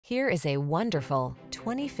Here is a wonderful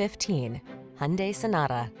 2015 Hyundai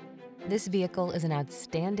Sonata. This vehicle is an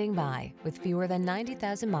outstanding buy with fewer than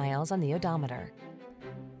 90,000 miles on the odometer.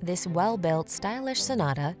 This well-built, stylish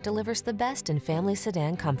Sonata delivers the best in family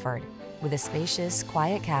sedan comfort. With a spacious,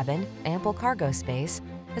 quiet cabin, ample cargo space,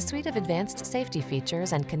 a suite of advanced safety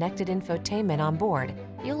features, and connected infotainment on board,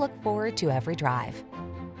 you'll look forward to every drive.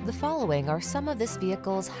 The following are some of this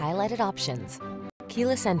vehicle's highlighted options: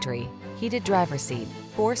 keyless entry, heated driver's seat,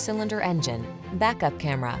 4-cylinder engine, backup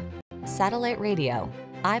camera, satellite radio,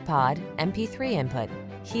 iPod, MP3 input,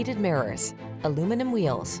 heated mirrors, aluminum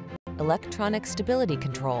wheels, electronic stability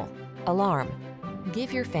control, alarm.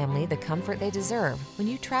 Give your family the comfort they deserve when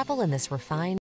you travel in this refined